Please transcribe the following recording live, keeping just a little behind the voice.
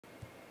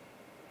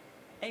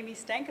Amy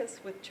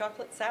Stankus with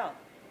Chocolate South.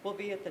 We'll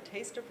be at the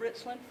Taste of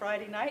Richland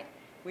Friday night.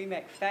 We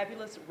make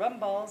fabulous rum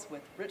balls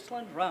with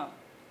Richland rum.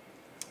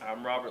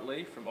 I'm Robert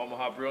Lee from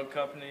Omaha Brewing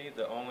Company,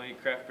 the only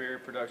craft beer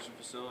production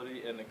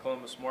facility in the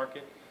Columbus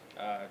market.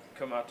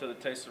 Come out to the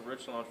Taste of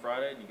Richland on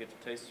Friday and you get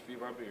to taste a few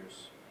of our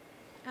beers.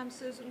 I'm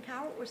Susan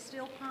Cowart with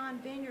Steel Pine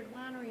Vineyard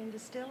Winery and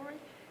Distillery.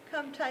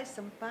 Come taste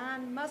some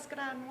fine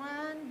muscadine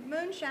wine,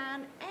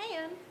 moonshine,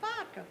 and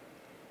vodka.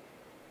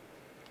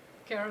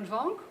 Karen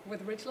Vonk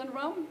with Richland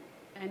Rum.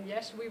 And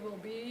yes, we will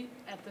be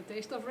at the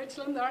Taste of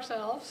Richland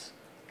ourselves.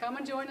 Come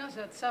and join us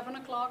at 7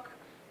 o'clock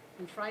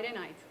on Friday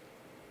night.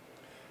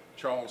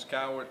 Charles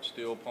Cowart,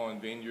 Steel Pine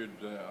Vineyard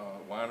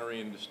Winery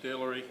and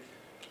Distillery.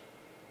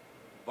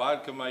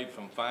 Vodka made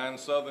from fine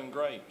southern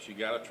grapes. You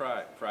got to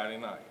try it Friday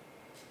night.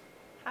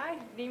 Hi,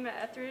 Nima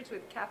Etheridge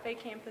with Cafe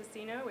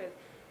Campesino with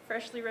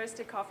freshly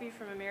roasted coffee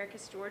from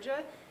Americus,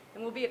 Georgia.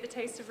 And we'll be at the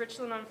Taste of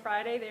Richland on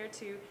Friday there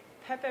to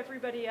pep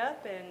everybody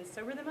up and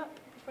sober them up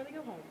before they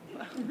go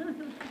home.